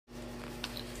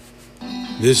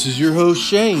This is your host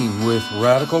Shane with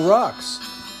Radical Rocks.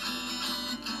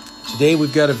 Today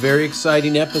we've got a very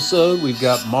exciting episode. We've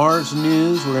got Mars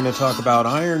news. We're going to talk about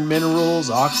iron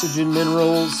minerals, oxygen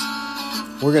minerals.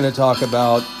 We're going to talk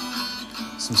about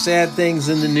some sad things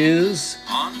in the news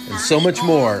and so much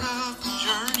more. I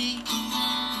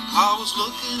was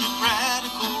looking at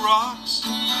radical rocks.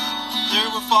 There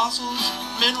were fossils,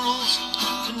 minerals,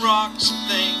 and rocks and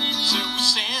things. There were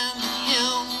sand,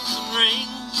 hills, and rings.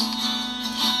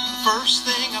 The first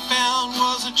thing I found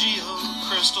was a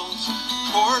geocrystals,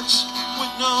 quartz with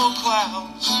no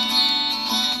clouds.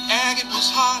 Agate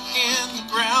was hot and the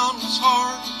ground was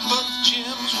hard, but the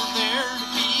gems were there to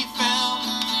be found.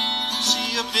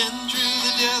 See, I've been through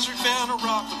the desert, found a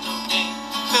rock with no name.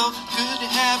 Felt it good to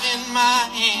have in my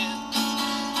hand.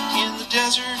 In the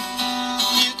desert,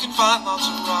 you can find lots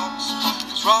of rocks,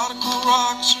 'cause radical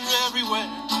rocks are everywhere.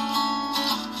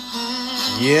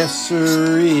 Yes,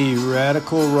 sirree.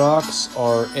 Radical rocks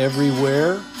are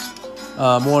everywhere.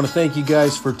 I want to thank you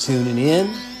guys for tuning in.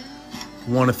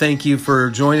 I want to thank you for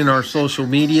joining our social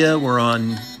media. We're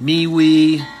on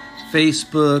MeWe,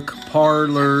 Facebook,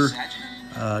 Parler,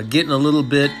 getting a little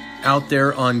bit out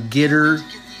there on Gitter.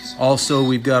 Also,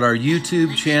 we've got our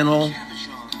YouTube channel,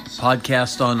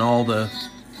 podcast on all the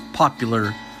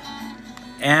popular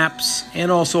apps,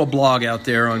 and also a blog out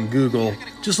there on Google.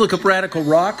 Just look up Radical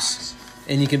Rocks,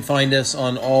 and you can find us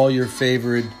on all your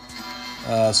favorite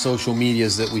social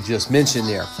medias that we just mentioned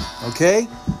there. Okay?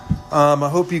 I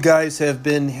hope you guys have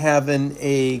been having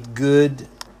a good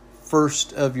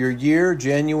first of your year,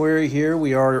 January here.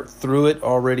 We are through it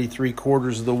already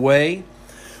 3/4 of the way.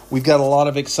 We've got a lot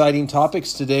of exciting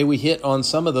topics today. We hit on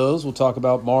some of those. We'll talk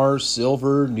about Mars,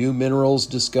 silver, new minerals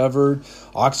discovered,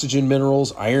 oxygen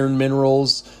minerals, iron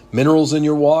minerals, minerals in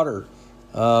your water,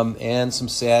 and some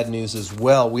sad news as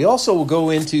well. We also will go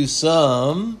into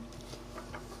some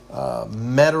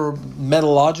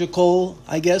metallurgical,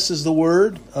 I guess is the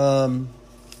word,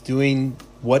 doing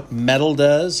what metal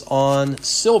does on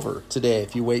silver today.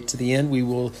 If you wait to the end, we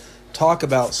will talk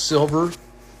about silver,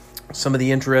 some of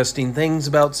the interesting things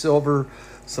about silver,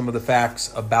 some of the facts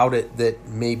about it that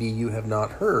maybe you have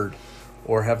not heard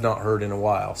or have not heard in a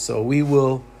while. So we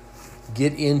will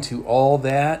get into all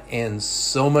that and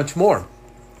so much more.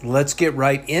 Let's get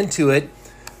right into it.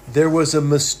 There was a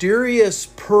mysterious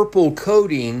purple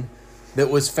coating that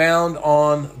was found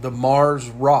on the Mars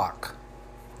rock.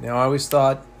 Now, I always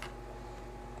thought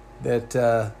that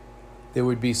there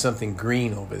would be something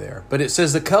green over there. But it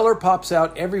says the color pops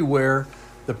out everywhere.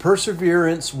 The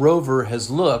Perseverance rover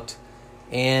has looked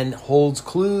and holds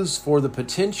clues for the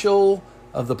potential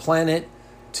of the planet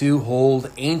to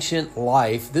hold ancient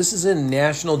life. This is in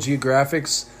National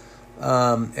Geographic's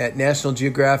at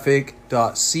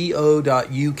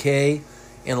nationalgeographic.co.uk,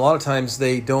 and a lot of times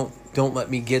they don't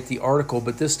let me get the article,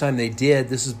 but this time they did.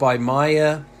 This is by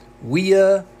Maya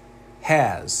Wia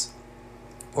Haas,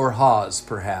 or Haas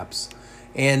perhaps,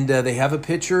 and they have a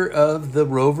picture of the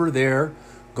rover there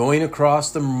going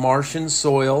across the Martian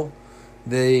soil.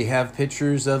 They have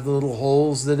pictures of the little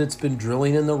holes that it's been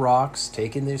drilling in the rocks,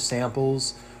 taking their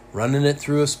samples, running it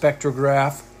through a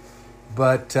spectrograph.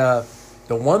 But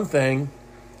the one thing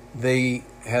they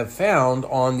have found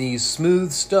on these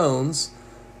smooth stones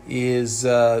is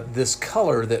this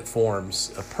color that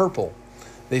forms, a purple.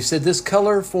 They said this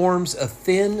color forms a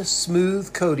thin,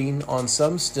 smooth coating on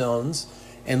some stones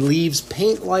and leaves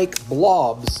paint-like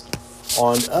blobs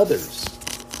on others.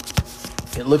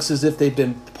 It looks as if they've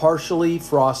been partially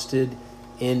frosted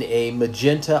in a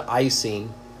magenta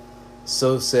icing,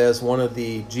 so says one of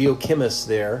the geochemists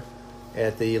there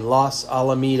at the Los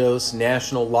Alamitos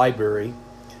National Library,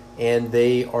 and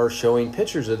they are showing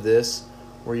pictures of this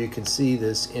where you can see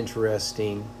this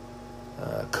interesting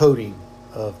coating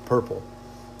of purple.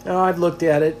 Now, I've looked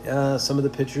at it, some of the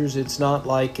pictures. It's not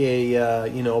like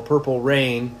a purple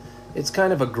rain. It's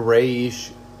kind of a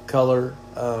grayish color,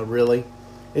 really.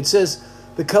 It says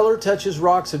the color touches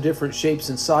rocks of different shapes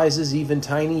and sizes. Even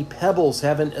tiny pebbles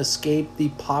haven't escaped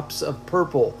the pops of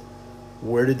purple.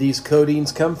 Where did these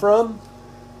coatings come from?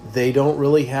 They don't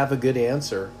really have a good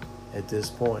answer at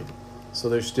this point. So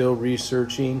they're still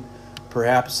researching.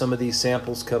 Perhaps some of these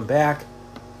samples come back.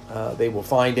 They will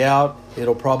find out.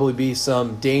 It'll probably be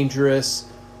some dangerous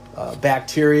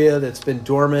bacteria that's been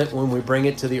dormant. When we bring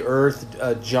it to the earth,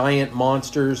 giant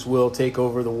monsters will take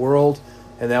over the world,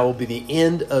 and that will be the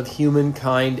end of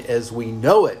humankind as we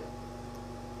know it.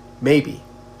 Maybe.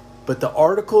 But the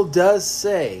article does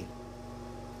say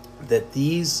that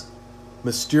these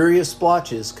mysterious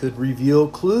splotches could reveal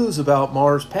clues about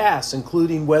Mars' past,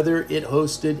 including whether it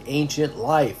hosted ancient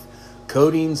life.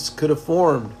 Coatings could have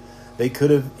formed They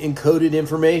could have encoded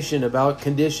information about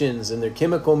conditions and their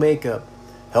chemical makeup,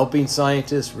 helping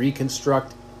scientists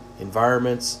reconstruct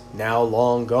environments now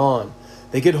long gone.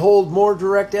 They could hold more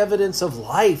direct evidence of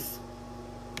life.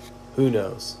 Who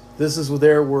knows? This is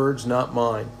their words, not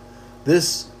mine.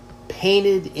 This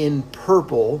painted in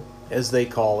purple, as they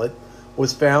call it,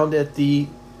 was found at the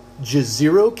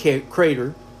Jezero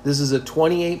crater. This is a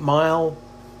 28-mile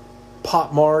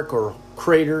pot mark or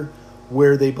crater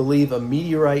where they believe a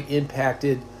meteorite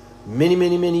impacted many,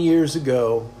 many, many years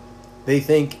ago. They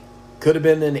think could have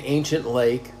been an ancient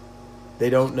lake. They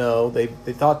don't know. They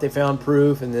thought they found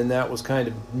proof, and then that was kind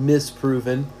of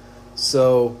misproven.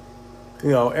 So,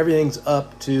 everything's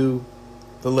up to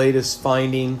the latest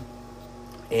finding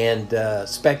and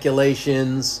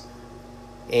speculations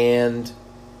and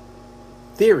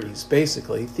theories,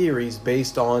 basically. Theories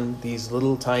based on these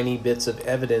little tiny bits of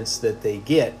evidence that they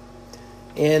get.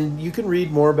 And you can read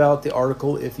more about the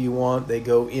article if you want. They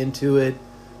go into it.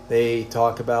 They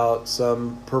talk about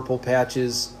some purple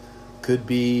patches could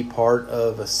be part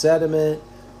of a sediment,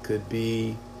 could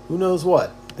be who knows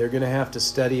what. They're going to have to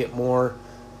study it more.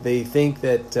 They think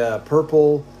that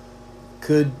purple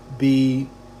could be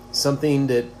something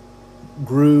that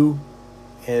grew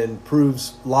and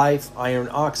proves life. Iron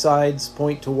oxides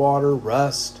point to water,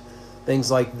 rust,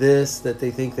 things like this that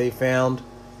they think they found.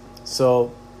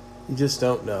 So you just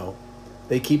don't know.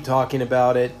 They keep talking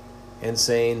about it and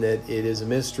saying that it is a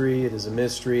mystery. It is a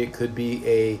mystery. It could be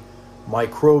a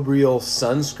microbial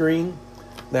sunscreen.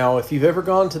 Now, if you've ever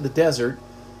gone to the desert,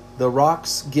 the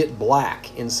rocks get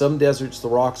black. In some deserts, the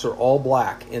rocks are all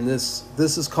black. And this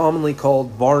is commonly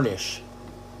called varnish.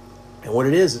 And what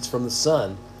it is, it's from the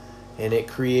sun. And it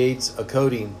creates a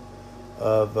coating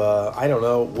of, I don't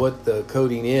know what the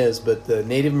coating is, but the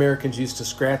Native Americans used to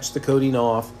scratch the coating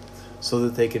off so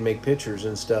that they could make pictures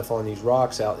and stuff on these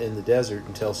rocks out in the desert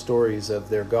and tell stories of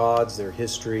their gods, their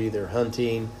history, their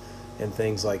hunting, and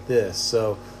things like this.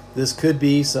 So this could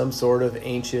be some sort of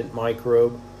ancient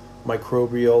microbial,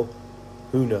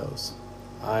 who knows.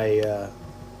 I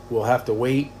will have to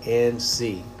wait and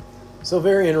see. So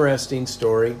very interesting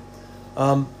story.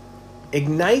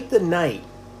 Ignite the Night,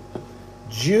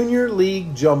 Junior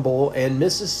League Jumble and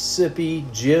Mississippi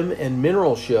Gem and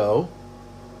Mineral Show.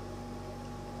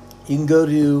 You can go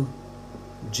to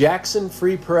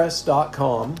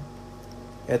jacksonfreepress.com.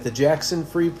 At the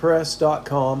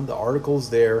jacksonfreepress.com, the article's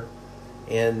there.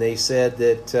 And they said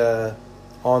that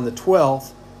on the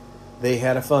 12th, they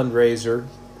had a fundraiser.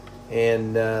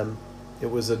 And it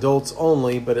was adults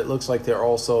only, but it looks like they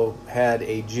also had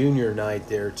a junior night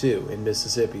there too in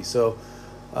Mississippi. So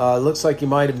it looks like you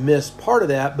might have missed part of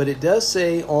that, but it does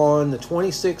say on the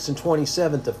 26th and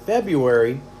 27th of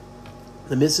February,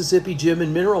 the Mississippi Gem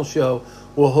and Mineral Show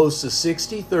will host the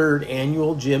 63rd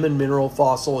Annual Gem and Mineral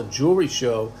Fossil and Jewelry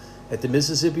Show at the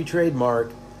Mississippi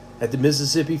Trademark at the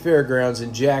Mississippi Fairgrounds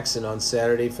in Jackson on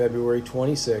Saturday, February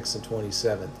 26th and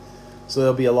 27th. So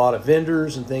there'll be a lot of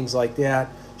vendors and things like that.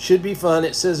 Should be fun.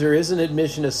 It says there is an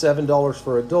admission of $7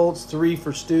 for adults, $3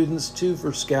 for students, $2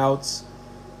 for scouts.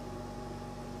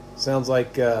 Sounds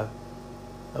like a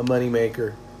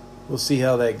moneymaker. We'll see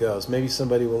how that goes. Maybe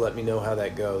somebody will let me know how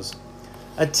that goes.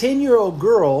 A 10-year-old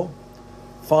girl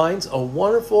finds a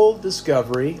wonderful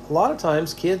discovery. A lot of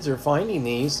times kids are finding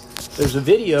these. There's a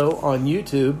video on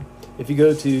YouTube. If you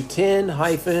go to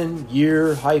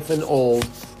 10-year-old,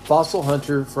 fossil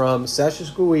hunter from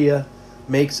Sashasquia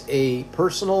makes a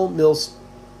personal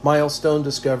milestone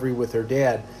discovery with her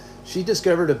dad. She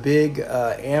discovered a big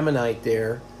ammonite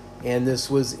there, and this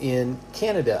was in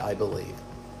Canada, I believe.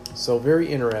 So very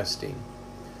interesting.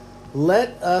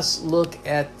 Let us look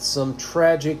at some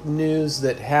tragic news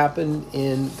that happened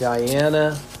in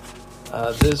Guyana.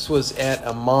 This was at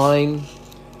a mine,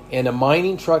 and a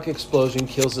mining truck explosion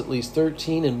kills at least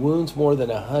 13 and wounds more than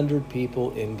 100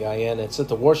 people in Guyana. It's at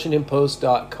the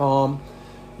WashingtonPost.com.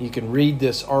 You can read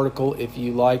this article if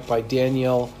you like by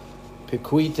Danielle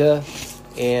Piquita.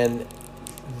 And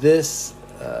this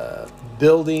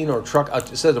building or truck,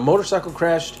 it says a motorcycle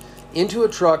crashed into a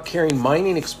truck carrying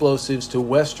mining explosives to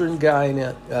western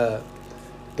Guyana,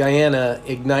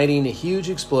 igniting a huge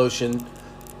explosion,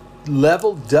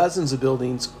 leveled dozens of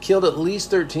buildings, killed at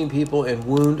least 13 people, and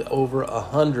wounded over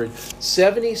 100.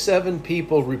 77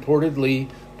 people reportedly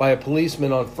by a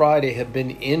policeman on Friday have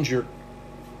been injured.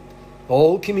 The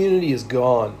whole community is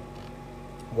gone.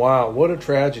 Wow, what a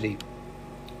tragedy.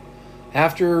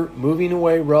 After moving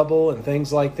away rubble and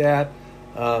things like that,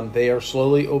 they are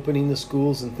slowly opening the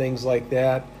schools and things like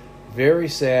that. Very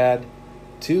sad.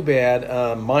 Too bad.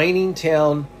 Mining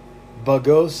town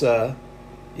Bagosa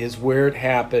is where it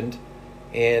happened.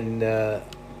 And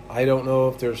I don't know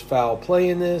if there's foul play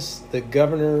in this. The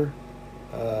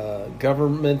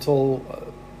governmental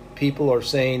people are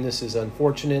saying this is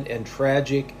unfortunate and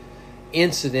tragic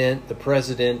incident. The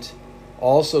president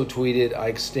also tweeted, "I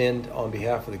extend on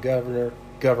behalf of the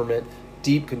government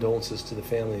deep condolences to the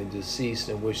family of the deceased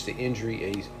and wish the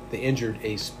injured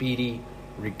a speedy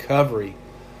recovery."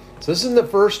 So this isn't the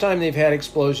first time they've had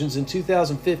explosions. In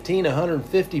 2015,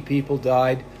 150 people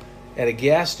died at a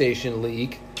gas station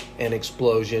leak and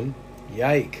explosion.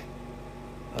 Yike.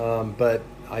 But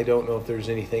I don't know if there's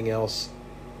anything else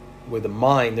with a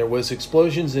mine. There was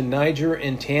explosions in Niger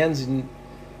and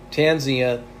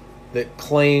Tanzania that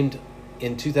claimed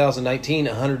in 2019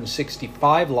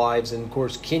 165 lives, and of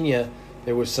course Kenya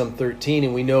there was some 13,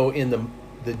 and we know in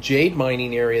the jade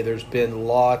mining area there's been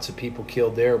lots of people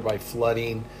killed there by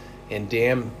flooding and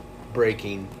dam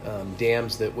breaking,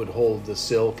 dams that would hold the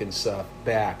silk and stuff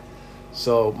back.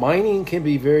 So mining can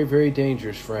be very, very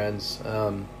dangerous, friends.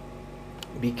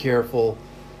 Be careful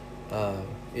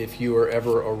if you are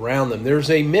ever around them. There's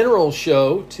a mineral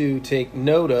show to take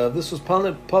note of. This was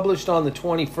published on the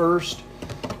 21st.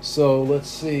 So let's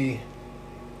see.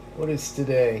 What is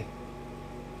today?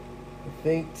 I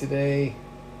think today,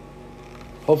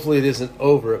 hopefully it isn't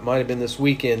over. It might have been this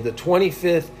weekend. The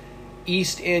 25th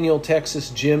East Annual Texas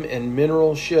Gem and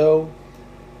Mineral Show.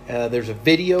 There's a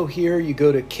video here. You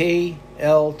go to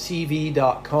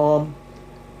kltv.com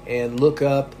and look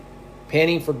up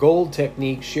Panning for Gold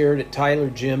Technique shared at Tyler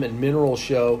Gem and Mineral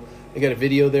Show. They got a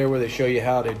video there where they show you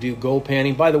how to do gold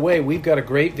panning. By the way, we've got a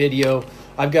great video.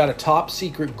 I've got a top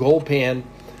secret gold pan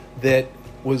that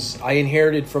I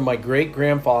inherited from my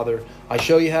great-grandfather. I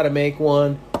show you how to make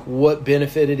one, what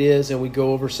benefit it is, and we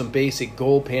go over some basic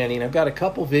gold panning. I've got a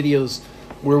couple videos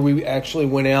where we actually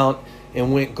went out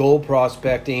and went gold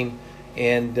prospecting,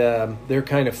 and they're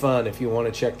kind of fun if you want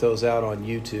to check those out on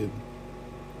YouTube.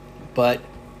 But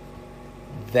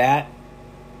that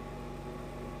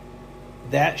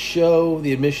show,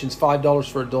 the admission's $5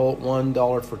 for adult,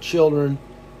 $1 for children,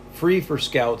 free for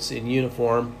scouts in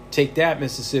uniform. Take that,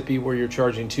 Mississippi, where you're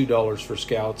charging $2 for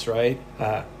scouts, right?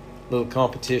 Little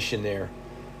competition there.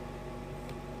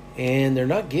 And they're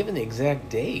not giving the exact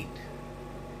date.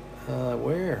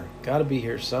 Where? Got to be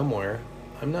here somewhere.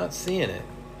 I'm not seeing it.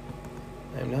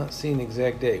 I'm not seeing the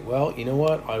exact date. Well, you know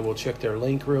what? I will check their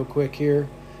link real quick here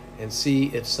and see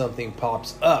if something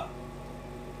pops up.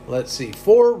 Let's see.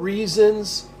 4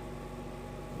 reasons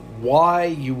why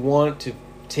you want to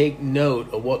take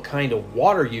note of what kind of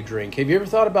water you drink. Have you ever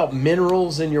thought about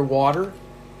minerals in your water?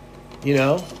 You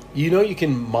know you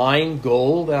can mine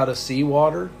gold out of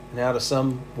seawater and out of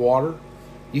some water.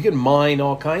 You can mine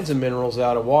all kinds of minerals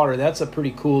out of water. That's a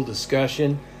pretty cool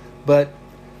discussion. But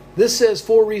this says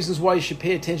 4 reasons why you should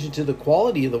pay attention to the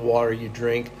quality of the water you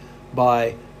drink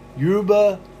by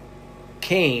Yuba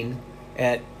Kane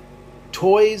at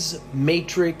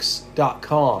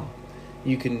toysmatrix.com.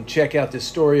 You can check out this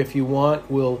story if you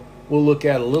want. We'll look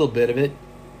at a little bit of it.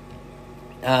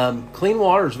 Clean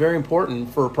water is very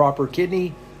important for proper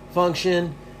kidney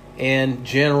function and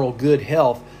general good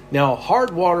health. Now,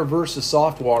 hard water versus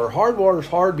soft water. Hard water is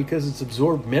hard because it's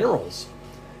absorbed minerals.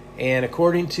 And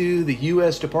according to the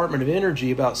U.S. Department of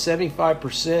Energy, about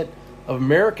 75% of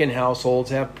American households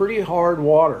have pretty hard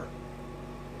water.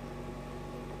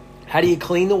 How do you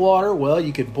clean the water? Well,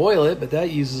 you could boil it, but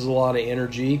that uses a lot of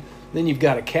energy. Then you've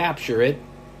got to capture it.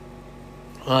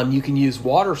 You can use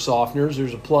water softeners.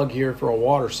 There's a plug here for a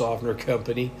water softener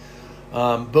company.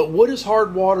 But what does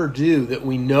hard water do that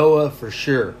we know of for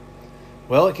sure?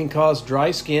 Well, it can cause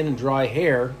dry skin and dry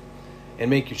hair and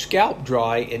make your scalp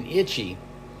dry and itchy.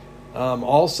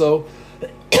 Also,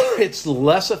 it's the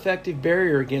less effective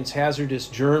barrier against hazardous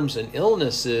germs and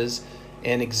illnesses,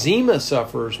 and eczema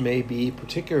sufferers may be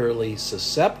particularly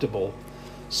susceptible.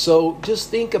 So just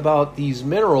think about these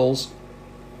minerals.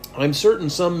 I'm certain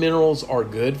some minerals are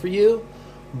good for you,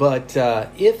 but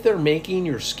if they're making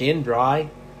your skin dry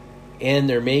and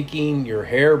they're making your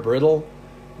hair brittle,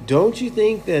 don't you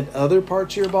think that other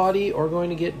parts of your body are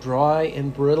going to get dry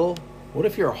and brittle? What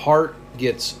if your heart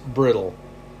gets brittle?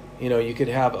 You could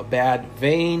have a bad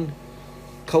vein,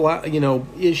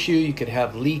 issue. You could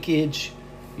have leakage.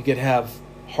 You could have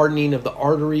hardening of the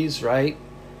arteries, right?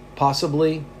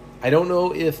 Possibly. I don't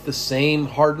know if the same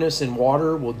hardness in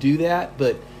water will do that,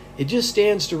 but it just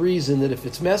stands to reason that if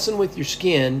it's messing with your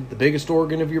skin, the biggest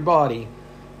organ of your body,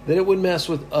 that it would mess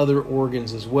with other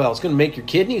organs as well. It's going to make your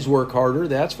kidneys work harder,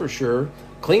 that's for sure.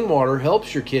 Clean water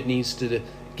helps your kidneys to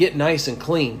get nice and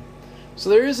clean.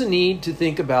 So there is a need to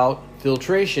think about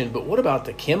filtration, but what about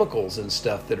the chemicals and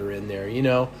stuff that are in there?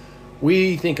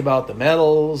 We think about the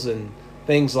metals and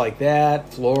things like that,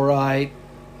 fluoride,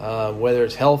 whether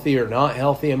it's healthy or not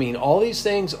healthy. I mean, all these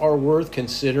things are worth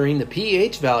considering. The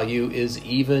pH value is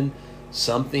even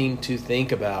something to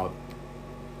think about.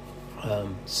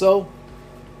 So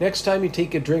next time you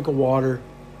take a drink of water,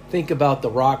 think about the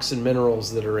rocks and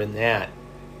minerals that are in that,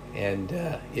 and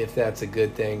if that's a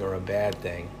good thing or a bad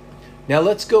thing. Now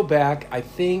let's go back. I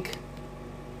think,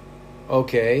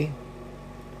 okay,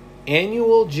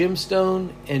 annual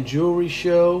gemstone and jewelry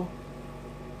show.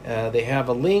 They have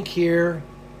a link here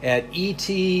at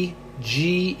etgms.org,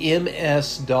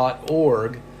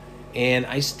 and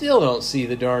I still don't see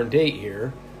the darn date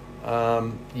here.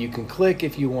 You can click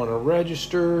if you want to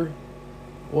register.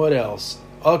 What else?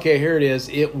 Okay, here it is.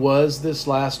 It was this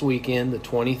last weekend, the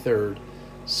 23rd.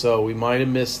 So we might have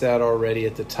missed that already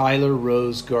at the Tyler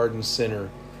Rose Garden Center.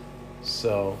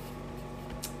 So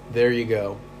there you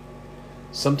go.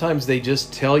 Sometimes they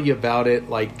just tell you about it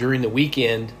like during the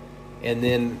weekend, and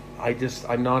then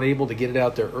I'm not able to get it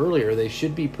out there earlier. They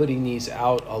should be putting these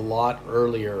out a lot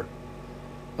earlier.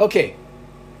 Okay.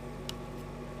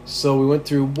 So we went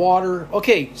through water.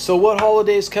 Okay, so what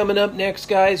holiday's coming up next,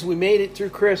 guys? We made it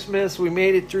through Christmas. We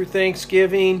made it through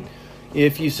Thanksgiving.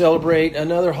 If you celebrate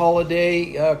another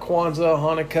holiday, Kwanzaa,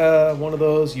 Hanukkah, one of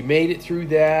those, you made it through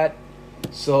that.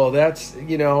 So that's,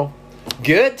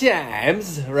 good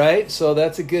times, right? So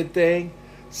that's a good thing.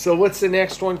 So what's the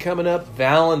next one coming up?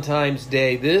 Valentine's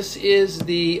Day. This is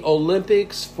the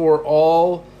Olympics for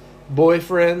all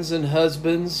boyfriends and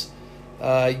husbands.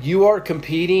 You are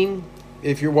competing.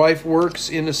 If your wife works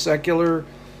in a secular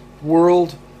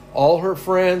world, all her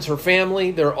friends, her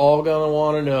family, they're all going to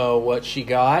want to know what she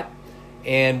got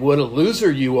and what a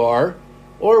loser you are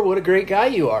or what a great guy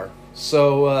you are.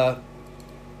 So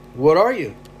what are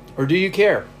you? Or do you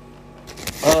care?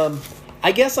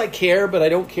 I guess I care, but I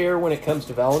don't care when it comes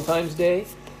to Valentine's Day.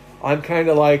 I'm kind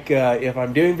of like, if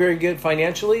I'm doing very good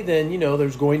financially, then,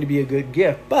 there's going to be a good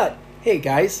gift. But, hey,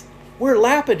 guys, we're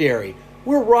lapidary.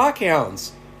 We're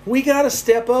rockhounds. We got to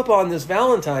step up on this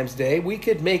Valentine's Day. We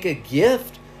could make a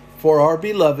gift for our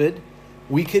beloved.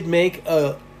 We could make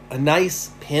a nice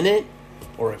pennant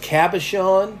or a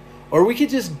cabochon. Or we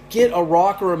could just get a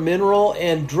rock or a mineral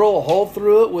and drill a hole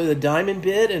through it with a diamond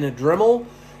bit and a Dremel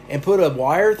and put a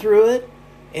wire through it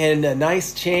and a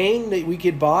nice chain that we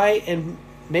could buy and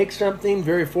make something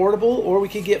very affordable. Or we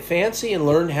could get fancy and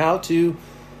learn how to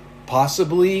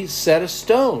possibly set a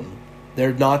stone.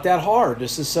 They're not that hard.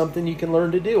 This is something you can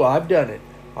learn to do. I've done it.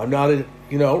 I'm not a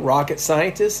rocket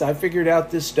scientist. I figured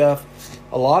out this stuff,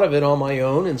 a lot of it on my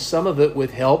own, and some of it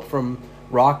with help from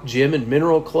rock, gem, and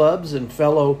mineral clubs and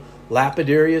fellow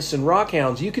lapidarius and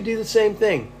rockhounds. You could do the same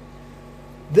thing.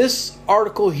 This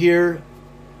article here,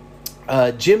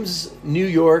 Gems New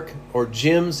York or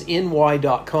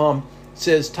gemsny.com,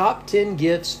 says top 10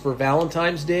 gifts for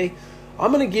Valentine's Day.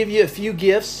 I'm going to give you a few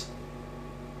gifts.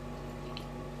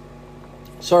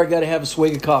 Sorry, got to have a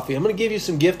swig of coffee. I'm going to give you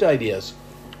some gift ideas.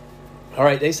 All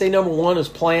right, they say number 1 is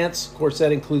plants. Of course,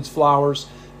 that includes flowers.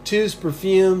 2 is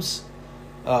perfumes.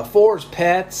 4 is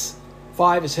pets.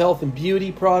 5 is health and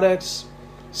beauty products.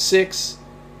 6,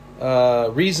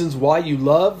 reasons why you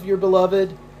love your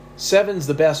beloved. 7 is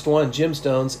the best one,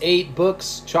 gemstones. 8,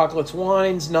 books, chocolates,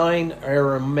 wines. 9,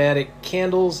 aromatic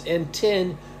candles. And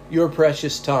 10, your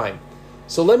precious time.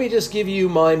 So let me just give you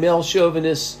my male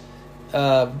chauvinist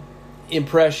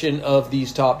impression of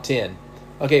these top 10.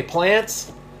 Okay,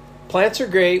 plants. Plants are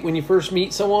great when you first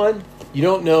meet someone. You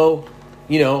don't know,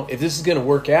 if this is going to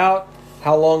work out,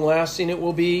 how long lasting it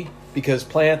will be, because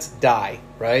plants die,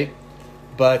 right?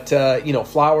 But,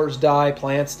 flowers die,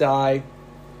 plants die.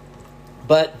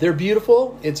 But they're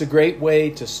beautiful. It's a great way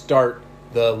to start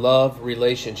the love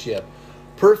relationship.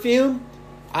 Perfume.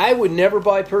 I would never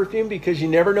buy perfume because you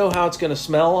never know how it's going to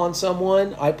smell on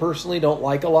someone. I personally don't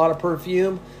like a lot of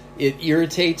perfume. It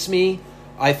irritates me.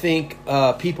 I think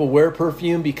people wear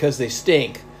perfume because they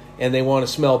stink and they want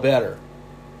to smell better.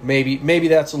 Maybe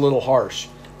that's a little harsh.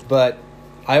 But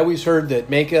I always heard that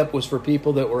makeup was for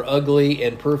people that were ugly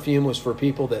and perfume was for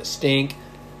people that stink.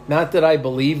 Not that I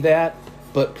believe that,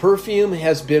 but perfume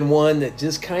has been one that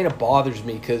just kind of bothers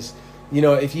me because,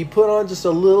 if you put on just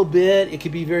a little bit, it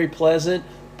could be very pleasant.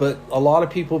 But a lot of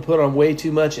people put on way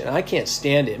too much, and I can't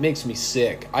stand it. It makes me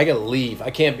sick. I got to leave.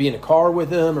 I can't be in a car with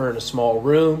them or in a small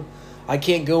room. I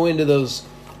can't go into those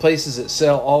places that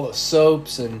sell all the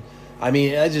soaps. And,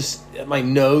 my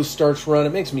nose starts running.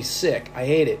 It makes me sick. I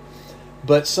hate it.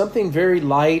 But something very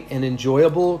light and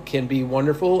enjoyable can be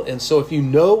wonderful. And so if you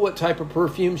know what type of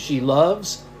perfume she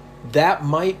loves, that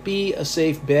might be a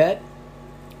safe bet.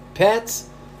 Pets.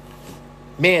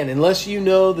 Man, unless you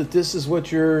know that this is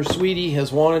what your sweetie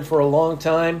has wanted for a long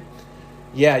time,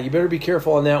 Yeah, you better be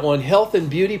careful on that one. Health and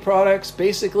beauty products,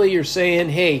 basically you're saying,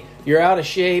 hey, you're out of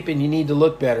shape and you need to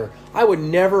look better. I would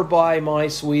never buy my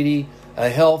sweetie a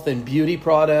health and beauty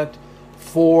product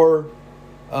for,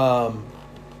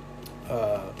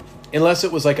 unless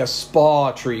it was like a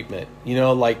spa treatment,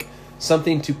 like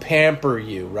something to pamper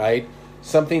you, right?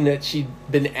 Something that she'd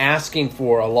been asking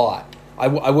for a lot. I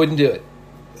wouldn't do it.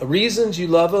 The reasons you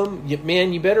love them,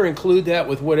 man, you better include that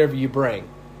with whatever you bring,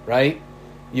 right?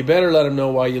 You better let them know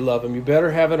why you love them. You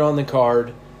better have it on the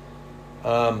card.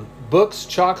 Books,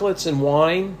 chocolates, and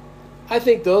wine. I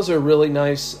think those are really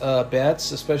nice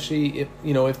bets, especially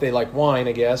if they like wine,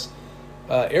 I guess.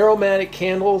 Aromatic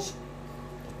candles.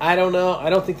 I don't know. I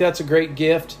don't think that's a great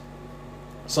gift.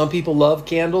 Some people love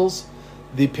candles.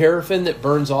 The paraffin that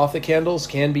burns off the candles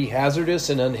can be hazardous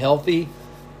and unhealthy.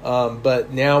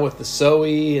 But now with the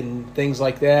Zoe and things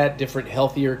like that, different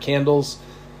healthier candles,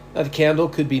 the candle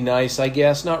could be nice, I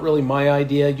guess. Not really my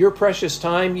idea. Your precious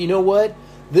time, you know what?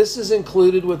 This is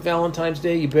included with Valentine's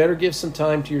Day. You better give some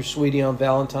time to your sweetie on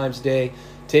Valentine's Day.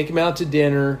 Take him out to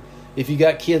dinner. If you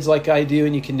got kids like I do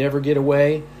and you can never get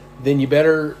away, then you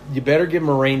better give them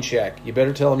a rain check. You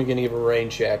better tell them you're going to give them a rain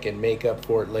check and make up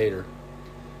for it later.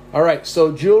 All right,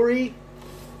 so jewelry,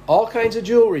 all kinds of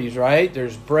jewelries, right?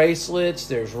 There's bracelets,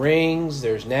 there's rings,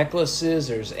 there's necklaces,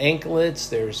 there's anklets,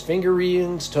 there's finger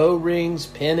rings, toe rings,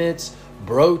 pennants,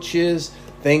 brooches,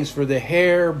 things for the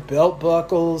hair, belt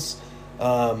buckles,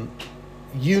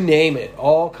 you name it.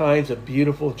 All kinds of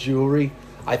beautiful jewelry.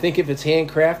 I think if it's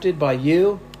handcrafted by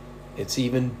you, it's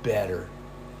even better.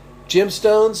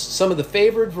 Gemstones, some of the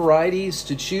favored varieties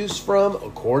to choose from,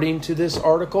 according to this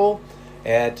article,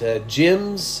 at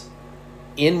gemsny.com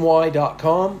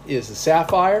is the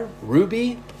sapphire,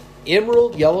 ruby,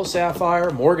 emerald, yellow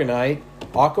sapphire, morganite,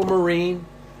 aquamarine,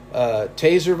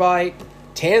 taservite,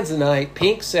 tanzanite,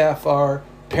 pink sapphire,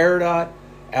 peridot,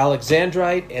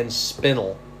 alexandrite, and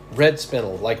spinel, red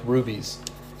spinel, like rubies.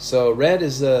 So red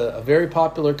is a very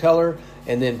popular color,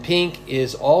 and then pink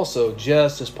is also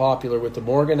just as popular with the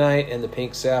morganite and the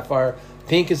pink sapphire.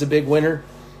 Pink is a big winner.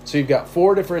 So you've got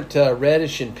 4 different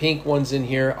reddish and pink ones in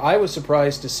here. I was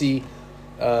surprised to see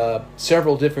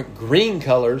several different green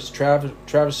colors,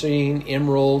 travertine,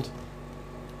 emerald,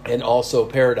 and also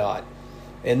peridot.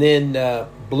 And then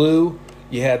blue,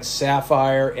 you had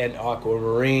sapphire and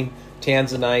aquamarine,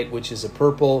 tanzanite, which is a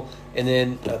purple, and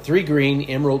then 3 green,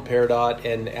 emerald, peridot,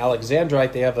 and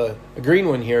alexandrite. They have a green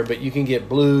one here, but you can get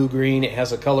blue, green. It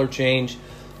has a color change.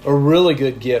 A really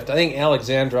good gift. I think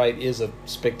alexandrite is a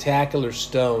spectacular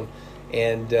stone,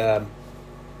 and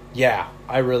yeah,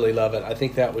 I really love it. I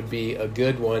think that would be a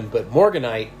good one. But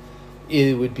morganite,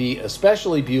 it would be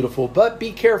especially beautiful. But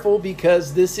be careful,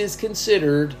 because this is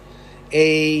considered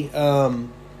a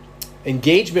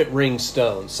engagement ring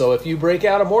stone. So if you break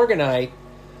out a morganite,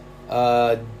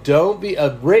 don't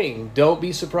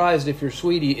be surprised if your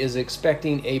sweetie is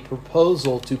expecting a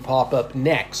proposal to pop up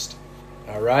next.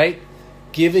 All right?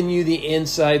 Giving you the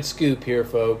inside scoop here,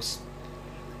 folks.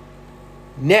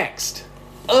 Next,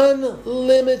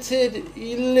 unlimited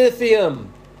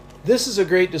lithium. This is a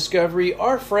great discovery.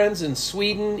 Our friends in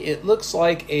Sweden, it looks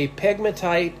like a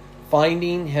pegmatite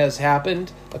finding has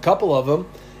happened, a couple of them,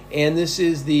 and this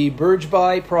is the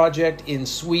Bergby project in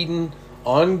Sweden,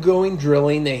 ongoing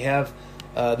drilling. They have,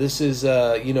 this is,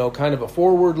 kind of a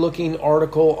forward-looking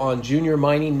article on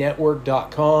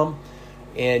juniorminingnetwork.com.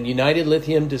 And United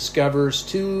Lithium discovers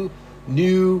 2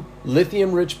 new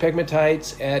lithium-rich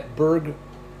pegmatites at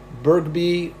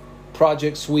Bergby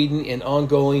Project, Sweden, an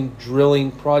ongoing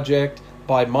drilling project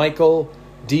by Michael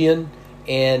Dean.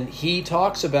 And he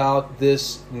talks about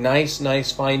this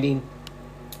nice finding.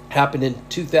 Happened in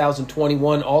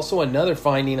 2021. Also another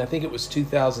finding, I think it was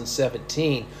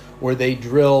 2017, where they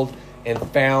drilled and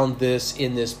found this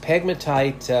in this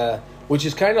pegmatite, which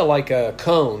is kind of like a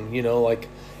cone, like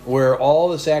where all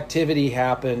this activity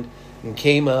happened and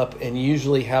came up, and you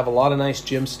usually have a lot of nice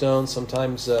gemstones.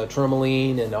 Sometimes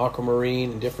tourmaline and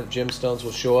aquamarine and different gemstones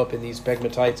will show up in these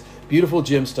pegmatites. Beautiful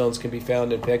gemstones can be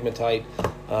found in pegmatite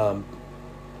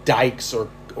dikes or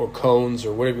cones,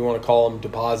 or whatever you want to call them,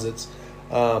 deposits.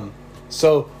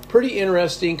 So pretty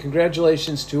interesting.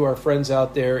 Congratulations to our friends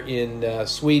out there in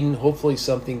Sweden. Hopefully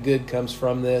something good comes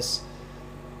from this.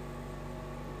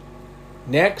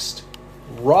 Next,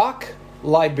 Rock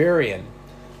Librarian.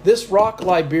 This Rock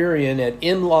Librarian at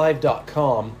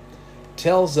mlive.com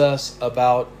tells us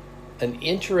about an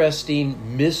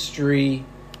interesting mystery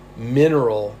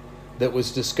mineral that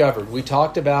was discovered. We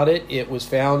talked about it. It was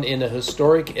found in a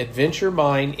historic adventure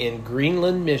mine in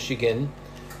Greenland, Michigan,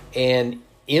 and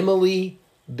Emily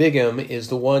Bigham is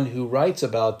the one who writes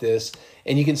about this.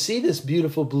 And you can see this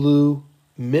beautiful blue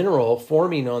mineral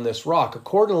forming on this rock.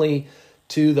 Accordingly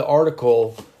to the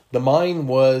article, the mine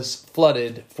was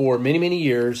flooded for many, many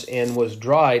years and was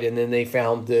dried, and then they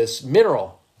found this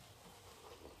mineral.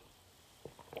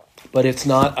 But it's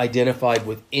not identified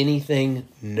with anything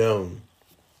known.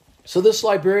 So this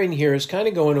librarian here is kind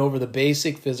of going over the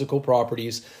basic physical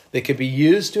properties that could be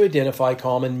used to identify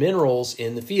common minerals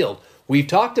in the field. We've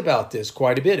talked about this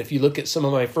quite a bit. If you look at some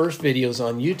of my first videos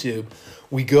on YouTube,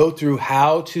 we go through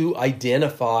how to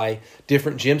identify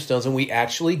different gemstones, and we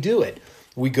actually do it.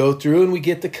 We go through and we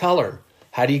get the color.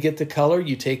 How do you get the color?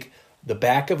 You take the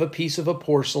back of a piece of a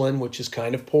porcelain, which is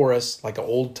kind of porous, like an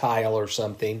old tile or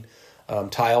something,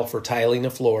 tile for tiling the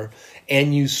floor,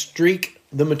 and you streak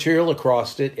the material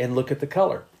across it and look at the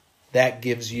color. That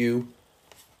gives you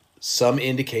some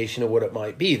indication of what it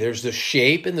might be. There's the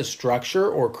shape and the structure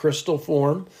or crystal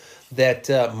form that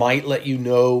might let you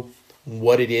know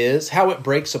what it is, how it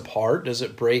breaks apart. Does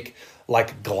it break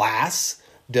like glass?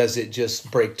 Does it just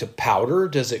break to powder?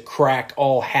 Does it crack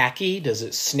all hacky? Does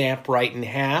it snap right in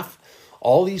half?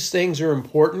 All these things are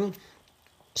important.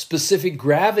 Specific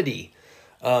gravity.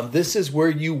 This is where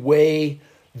you weigh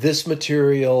this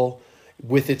material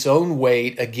with its own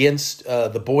weight against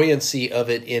the buoyancy of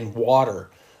it in water.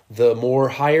 The more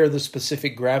higher the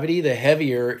specific gravity, the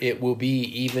heavier it will be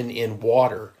even in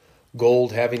water.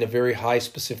 Gold having a very high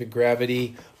specific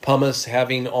gravity, pumice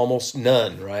having almost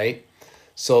none, right?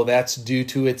 So that's due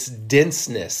to its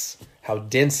denseness, how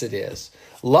dense it is.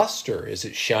 Luster, is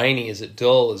it shiny? Is it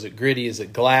dull? Is it gritty? Is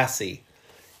it glassy?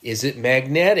 Is it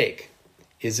magnetic?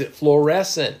 Is it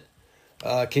fluorescent?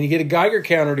 Can you get a Geiger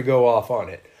counter to go off on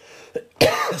it?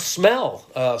 Smell.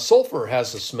 Sulfur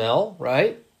has a smell,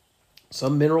 right?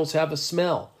 Some minerals have a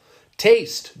smell.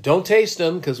 Taste. Don't taste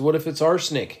them, because what if it's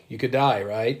arsenic? You could die,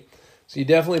 right? So you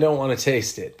definitely don't want to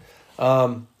taste it.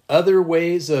 Other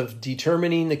ways of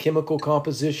determining the chemical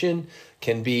composition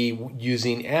can be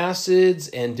using acids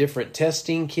and different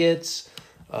testing kits,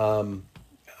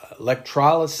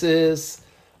 electrolysis,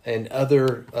 and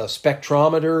other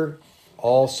spectrometer.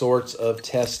 All sorts of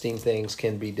testing things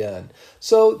can be done.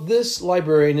 So this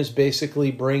librarian is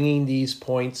basically bringing these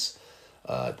points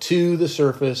to the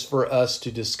surface for us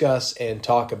to discuss and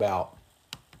talk about.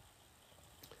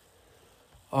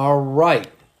 All right.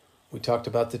 We talked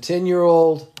about the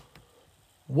 10-year-old.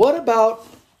 What about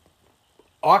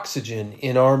oxygen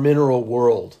in our mineral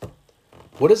world?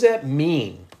 What does that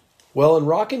mean? Well, in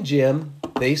Rock and Gem,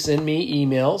 they send me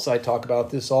emails. I talk about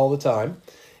this all the time.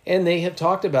 And they have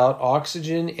talked about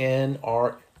oxygen and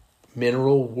our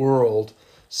mineral world.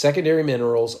 Secondary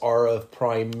minerals are of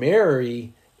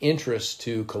primary interest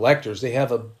to collectors. They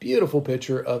have a beautiful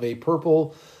picture of a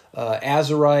purple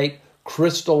azurite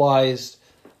crystallized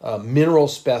mineral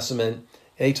specimen.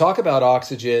 They talk about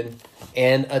oxygen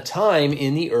and a time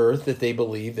in the earth that they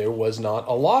believe there was not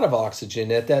a lot of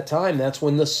oxygen. At that time, that's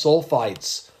when the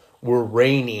sulfites were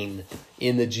reigning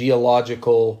in the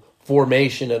geological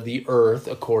formation of the earth,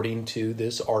 according to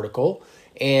this article.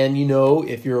 And you know,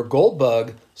 if you're a gold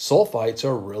bug, sulfites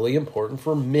are really important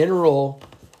for mineral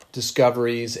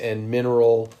discoveries and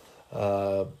mineral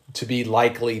to be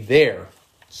likely there.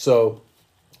 So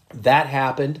that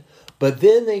happened. But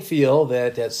then they feel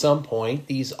that at some point,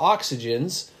 these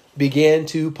oxygens began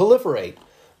to proliferate.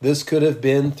 This could have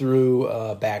been through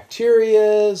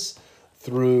bacteria,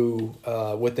 through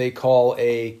what they call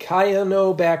a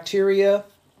cyanobacteria.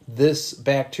 This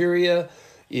bacteria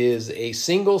is a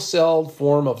single-celled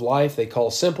form of life they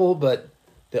call simple, but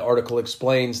the article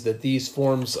explains that these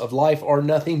forms of life are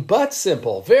nothing but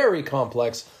simple, very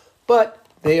complex, but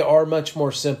they are much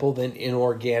more simple than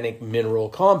inorganic mineral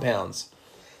compounds.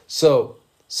 So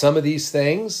some of these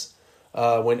things,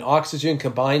 when oxygen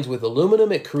combines with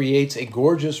aluminum, it creates a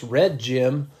gorgeous red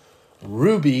gem,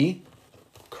 ruby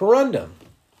corundum.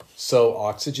 So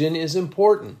oxygen is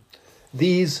important.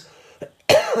 These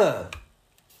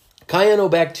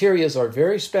cyanobacteria are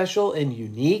very special and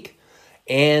unique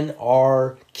and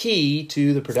are key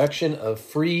to the production of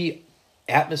free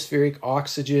atmospheric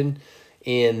oxygen.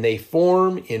 And they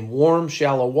form in warm,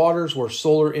 shallow waters where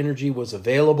solar energy was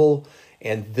available.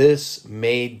 And this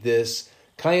made this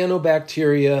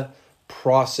cyanobacteria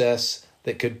process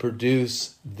that could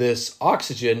produce this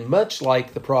oxygen, much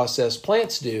like the process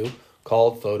plants do,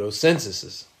 called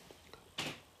photosynthesis.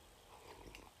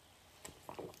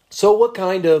 So what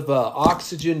kind of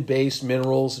oxygen-based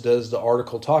minerals does the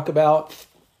article talk about?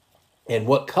 And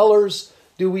what colors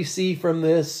do we see from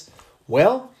this?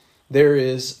 Well, there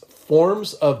is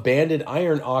forms of banded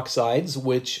iron oxides,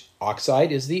 which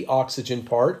oxide is the oxygen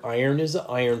part, iron is the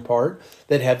iron part,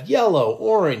 that have yellow,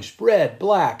 orange, red,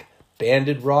 black,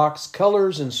 banded rocks,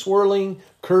 colors and swirling,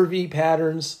 curvy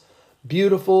patterns,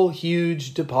 beautiful,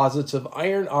 huge deposits of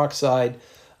iron oxide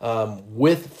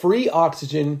with free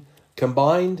oxygen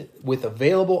combined with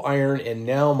available iron and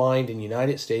now mined in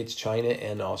United States, China,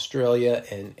 and Australia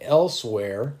and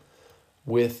elsewhere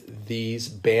with these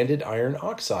banded iron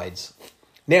oxides.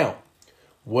 Now,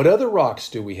 what other rocks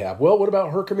do we have? Well, what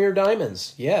about Herkimer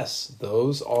diamonds? Yes,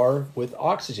 those are with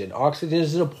oxygen. Oxygen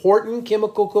is an important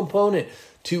chemical component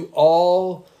to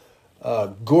all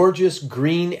gorgeous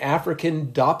green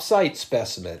African dopsite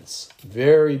specimens.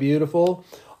 Very beautiful.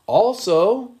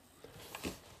 Also,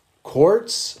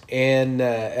 quartz and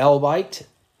elbite,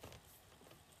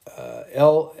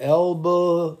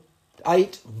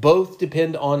 both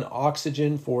depend on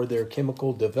oxygen for their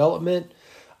chemical development.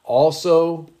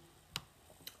 Also,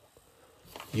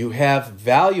 you have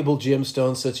valuable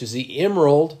gemstones such as the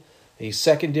emerald, a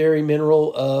secondary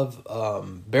mineral of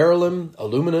beryllium,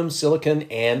 aluminum, silicon,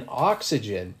 and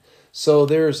oxygen. So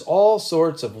there's all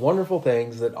sorts of wonderful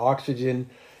things that oxygen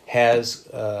has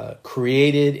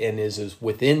created and is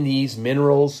within these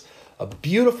minerals. A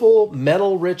beautiful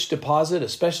metal-rich deposit,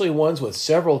 especially ones with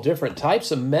several different types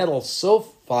of metal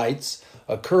sulfides,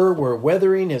 occur where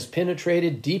weathering has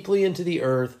penetrated deeply into the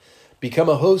earth, become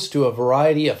a host to a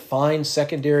variety of fine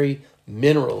secondary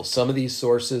minerals. Some of these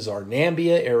sources are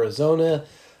Nambia, Arizona,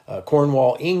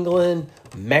 Cornwall, England,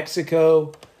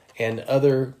 Mexico, and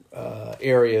other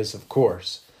areas, of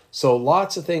course. So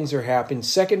lots of things are happening.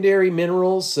 Secondary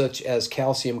minerals such as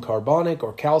calcium carbonic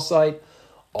or calcite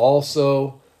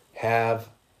also have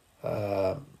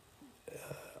a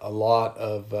lot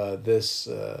of this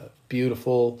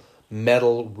beautiful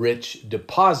metal-rich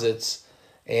deposits.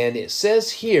 And it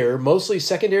says here, mostly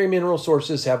secondary mineral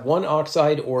sources have one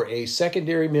oxide or a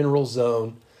secondary mineral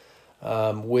zone,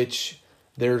 which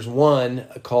there's one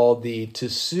called the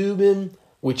Tsuben,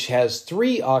 which has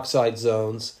 3 oxide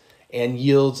zones and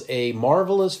yields a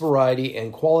marvelous variety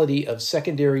and quality of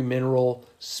secondary mineral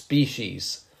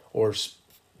species or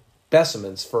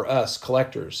specimens for us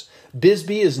collectors.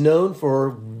 Bisbee is known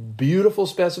for beautiful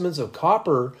specimens of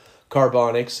copper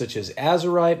carbonics such as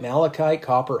azurite, malachite,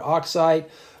 copper oxide,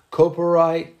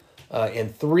 copperite,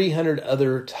 and 300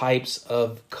 other types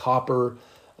of copper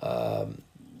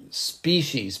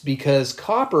species, because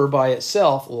copper by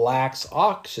itself lacks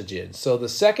oxygen. So the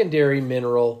secondary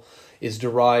mineral is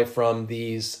derived from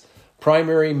these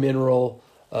primary mineral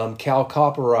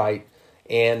chalcopyrite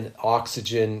and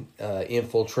oxygen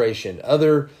infiltration.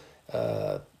 Other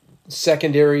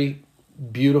secondary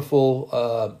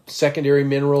beautiful secondary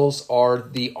minerals are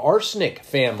the arsenic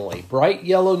family. Bright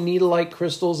yellow needle-like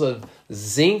crystals of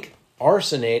zinc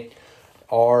arsenate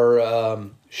are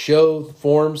show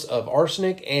forms of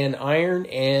arsenic and iron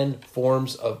and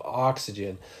forms of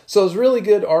oxygen. So it's a really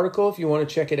good article. If you want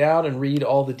to check it out and read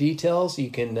all the details,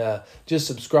 you can just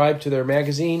subscribe to their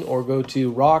magazine or go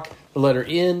to rock, the letter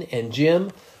N, and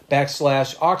Gem,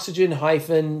 /oxygen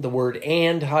hyphen, the word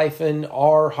and hyphen,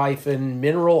 R hyphen,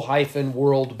 mineral hyphen,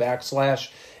 world /,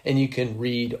 and you can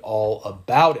read all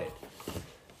about it.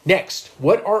 Next,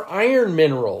 what are iron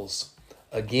minerals?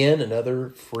 Again, another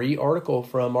free article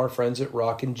from our friends at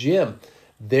Rock and Gem.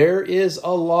 There is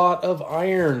a lot of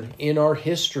iron in our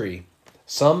history.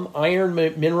 Some iron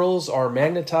minerals are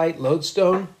magnetite,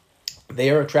 lodestone. They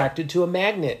are attracted to a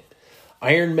magnet.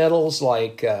 Iron metals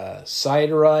like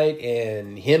siderite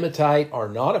and hematite are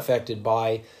not affected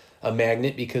by a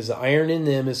magnet because the iron in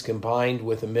them is combined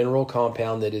with a mineral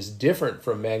compound that is different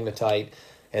from magnetite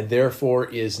and therefore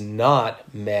is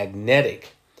not magnetic.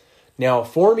 Now,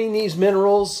 forming these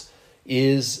minerals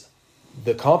is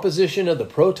the composition of the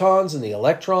protons and the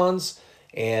electrons,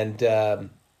 and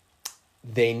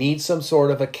they need some sort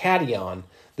of a cation.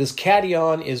 This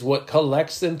cation is what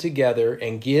collects them together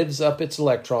and gives up its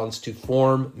electrons to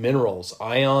form minerals.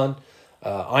 Iron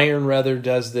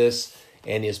does this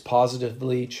and is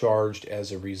positively charged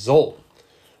as a result.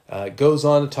 It goes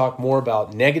on to talk more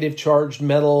about negative charged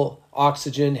metal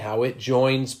oxygen, how it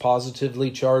joins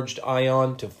positively charged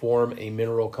ion to form a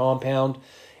mineral compound.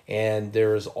 And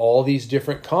there's all these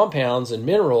different compounds and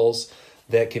minerals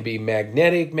that can be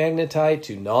magnetic magnetite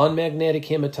to non-magnetic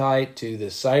hematite to the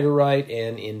siderite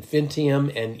and infinium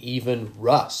and even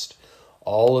rust.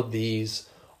 All of these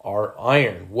are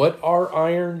iron. What are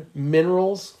iron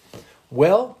minerals?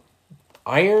 Well,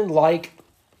 iron, like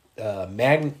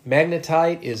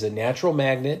magnetite, is a natural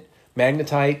magnet.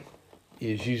 Magnetite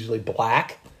is usually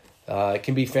black. It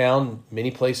can be found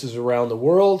many places around the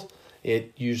world.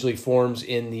 It usually forms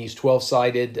in these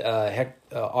 12-sided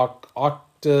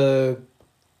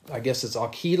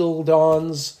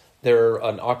octahedrons. They're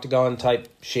an octagon-type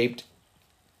shaped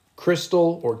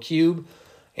crystal or cube.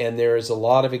 And there is a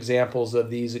lot of examples of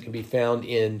these that can be found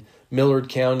in Millard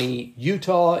County,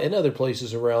 Utah, and other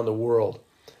places around the world.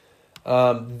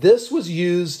 This was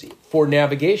used for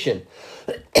navigation,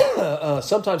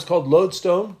 sometimes called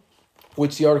lodestone,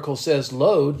 which the article says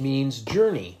lode means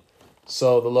journey.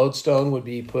 So the lodestone would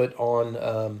be put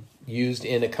on, used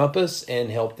in a compass and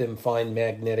help them find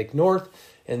magnetic north,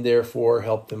 and therefore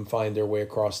help them find their way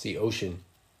across the ocean.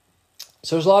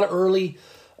 So there's a lot of early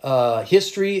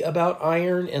history about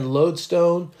iron and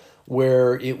lodestone,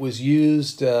 where it was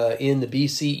used in the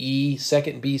BCE,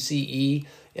 2nd BCE,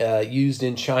 used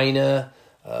in China,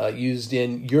 used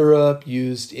in Europe,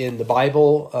 used in the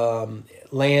Bible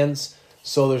lands.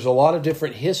 So there's a lot of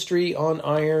different history on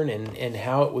iron and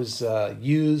how it was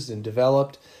used and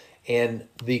developed. And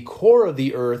the core of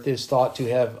the earth is thought to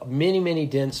have many, many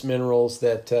dense minerals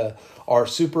that are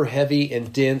super heavy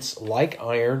and dense like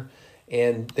iron,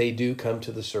 and they do come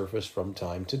to the surface from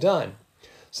time to time.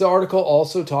 So the article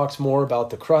also talks more about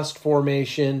the crust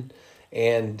formation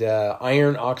and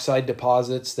iron oxide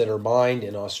deposits that are mined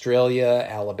in Australia,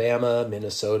 Alabama,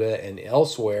 Minnesota, and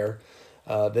elsewhere.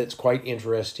 That's quite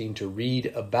interesting to read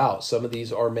about. Some of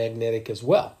these are magnetic as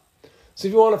well. So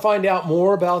if you want to find out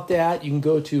more about that, you can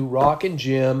go to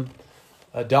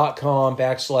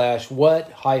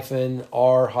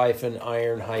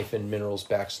rockandjim.com/what-r-iron-minerals/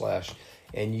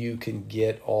 and you can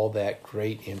get all that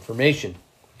great information.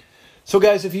 So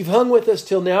guys, if you've hung with us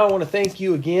till now, I want to thank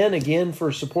you again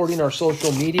for supporting our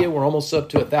social media. We're almost up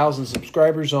to 1,000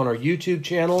 subscribers on our YouTube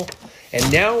channel. And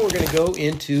now we're going to go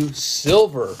into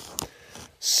silver.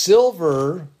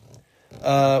 Silver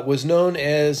was known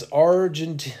as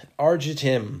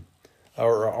argentum.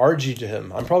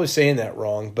 I'm probably saying that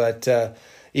wrong, but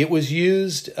it was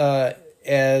used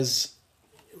as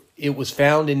it was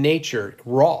found in nature,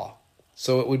 raw.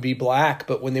 So it would be black,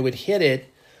 but when they would hit it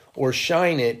or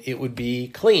shine it, it would be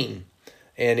clean,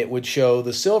 and it would show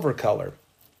the silver color.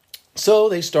 So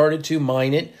they started to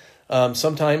mine it.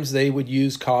 Sometimes they would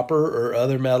use copper or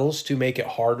other metals to make it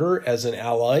harder as an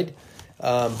alloy.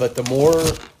 But the more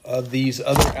of these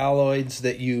other alloys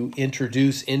that you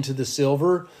introduce into the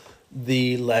silver,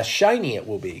 the less shiny it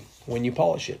will be when you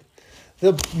polish it.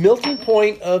 The melting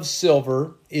point of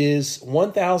silver is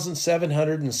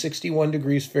 1,761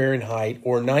 degrees Fahrenheit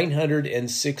or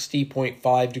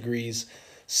 960.5 degrees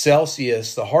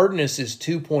Celsius. The hardness is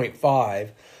 2.5.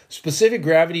 Specific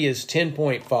gravity is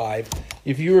 10.5.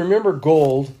 If you remember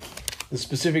gold, the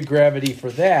specific gravity for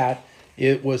that,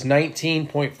 it was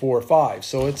 19.45.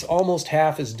 So it's almost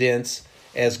half as dense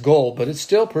as gold, but it's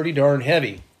still pretty darn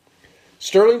heavy.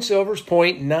 Sterling silver is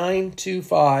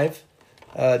 0.925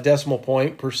 decimal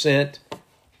point percent,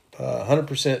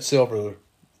 100% silver.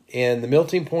 And the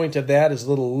melting point of that is a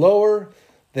little lower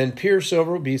than pure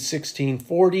silver, would be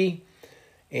 1640.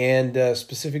 And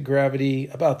specific gravity,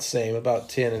 about the same, about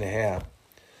 10.5.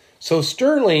 So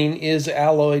sterling is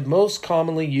alloyed most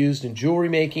commonly used in jewelry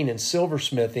making and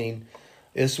silversmithing.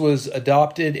 This was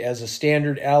adopted as a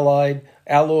standard alloyed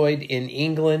in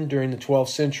England during the 12th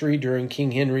century during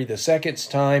King Henry II's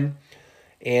time.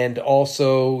 And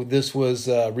also this was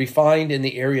refined in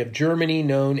the area of Germany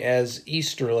known as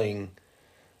Easterling.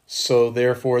 So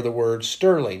therefore the word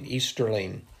sterling,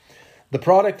 Easterling. The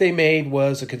product they made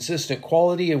was a consistent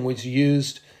quality and was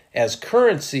used as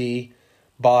currency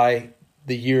by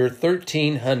the year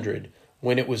 1300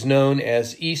 when it was known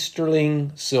as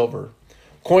Easterling silver.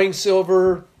 Coin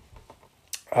silver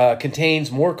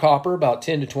contains more copper, about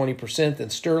 10 to 20% than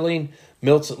sterling,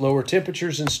 melts at lower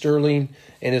temperatures than sterling,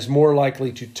 and is more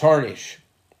likely to tarnish.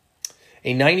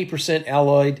 A 90%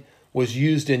 alloy was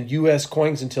used in U.S.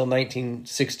 coins until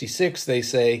 1966, they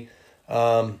say.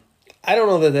 I don't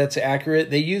know that that's accurate.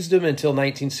 They used them until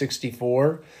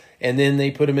 1964, and then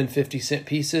they put them in 50-cent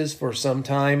pieces for some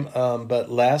time,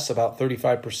 but less, about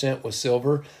 35% was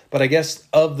silver. But I guess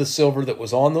of the silver that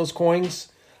was on those coins,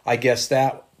 I guess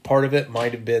that part of it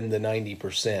might have been the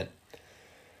 90%.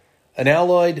 An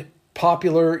alloy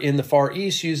popular in the Far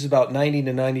East uses about 90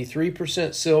 to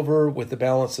 93% silver with the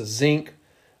balance of zinc.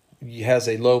 It has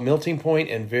a low melting point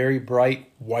and very bright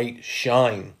white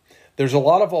shine. There's a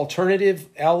lot of alternative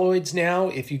alloys now.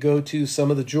 If you go to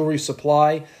some of the jewelry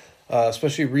supply,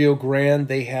 especially Rio Grande,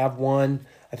 they have one.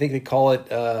 I think they call it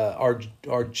Argillian,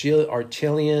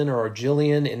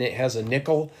 and it has a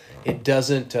nickel. It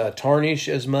doesn't tarnish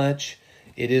as much.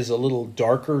 It is a little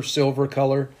darker silver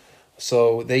color.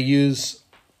 So they use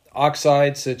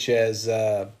oxides such as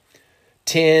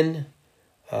tin,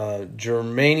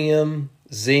 germanium,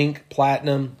 zinc,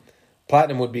 platinum.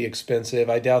 Platinum would be expensive.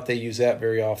 I doubt they use that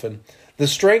very often. The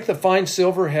strength of fine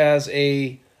silver has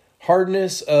a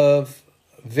hardness of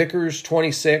Vickers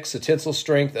 26, a tensile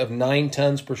strength of 9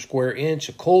 tons per square inch.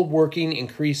 A cold working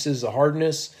increases the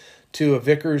hardness to a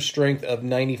Vickers strength of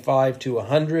 95 to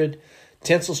 100.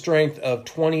 Tensile strength of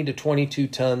 20 to 22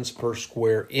 tons per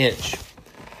square inch.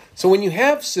 So when you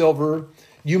have silver,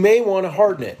 you may want to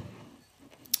harden it.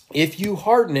 If you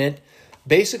harden it,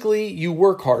 basically you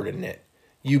work harden it.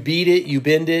 You beat it, you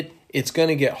bend it, it's going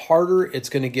to get harder, it's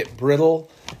going to get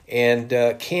brittle, and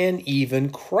can even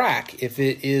crack if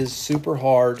it is super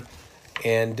hard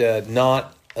and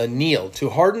not annealed. To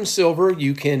harden silver,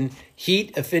 you can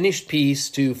heat a finished piece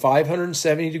to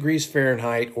 570 degrees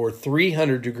Fahrenheit or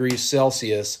 300 degrees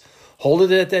Celsius. Hold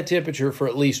it at that temperature for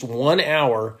at least 1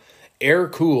 hour, air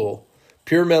cool.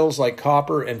 Pure metals like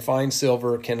copper and fine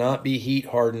silver cannot be heat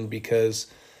hardened because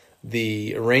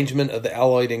the arrangement of the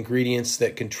alloyed ingredients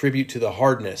that contribute to the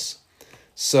hardness.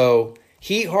 So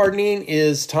heat hardening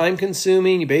is time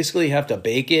consuming. You basically have to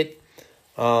bake it.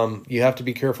 You have to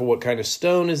be careful what kind of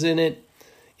stone is in it.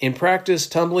 In practice,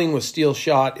 tumbling with steel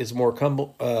shot is more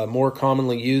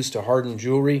commonly used to harden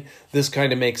jewelry. This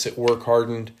kind of makes it work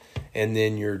hardened, and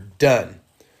then you're done.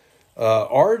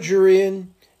 Argyrian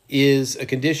is a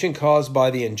condition caused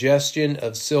by the ingestion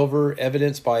of silver,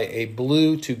 evidenced by a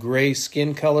blue to gray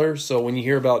skin color. So when you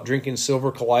hear about drinking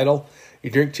silver colloidal, you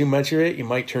drink too much of it, you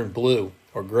might turn blue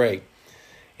or gray.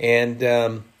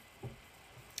 And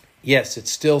yes,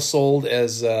 it's still sold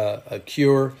as a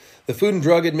cure. The Food and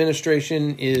Drug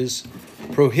Administration is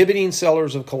prohibiting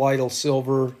sellers of colloidal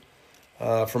silver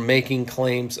from making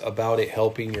claims about it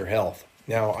helping your health.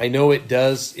 Now, I know it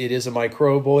is a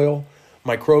microbial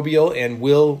and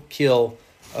will kill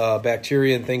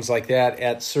bacteria and things like that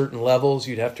at certain levels.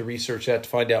 You'd have to research that to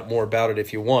find out more about it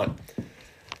if you want.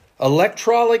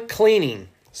 Electrolytic cleaning.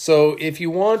 So if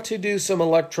you want to do some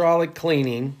electrolytic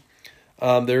cleaning,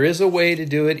 there is a way to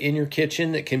do it in your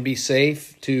kitchen that can be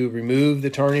safe to remove the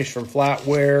tarnish from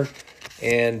flatware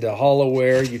and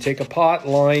hollowware. You take a pot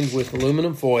lined with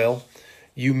aluminum foil.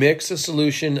 You mix a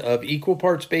solution of equal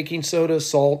parts baking soda,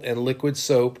 salt, and liquid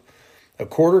soap, a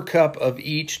quarter cup of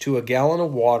each to a gallon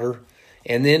of water,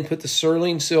 and then put the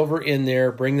sterling silver in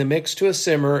there. Bring the mix to a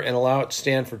simmer and allow it to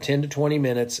stand for 10 to 20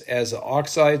 minutes as the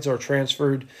oxides are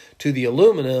transferred to the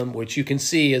aluminum, which you can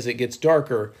see as it gets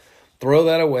darker. Throw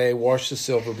that away, wash the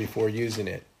silver before using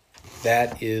it.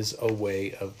 That is a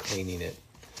way of cleaning it.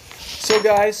 So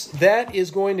guys, that is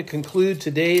going to conclude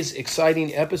today's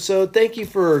exciting episode. Thank you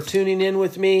for tuning in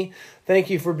with me.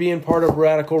 Thank you for being part of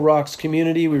Radical Rocks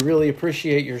community. We really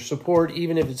appreciate your support,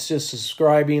 even if it's just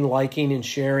subscribing, liking, and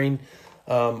sharing,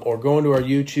 or going to our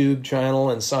YouTube channel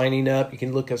and signing up. You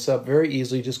can look us up very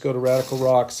easily. Just go to Radical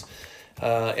Rocks,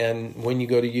 and when you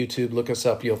go to YouTube, look us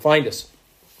up. You'll find us.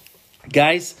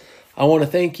 Guys, I want to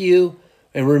thank you.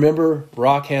 And remember,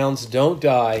 rockhounds don't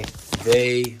die,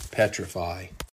 they petrify.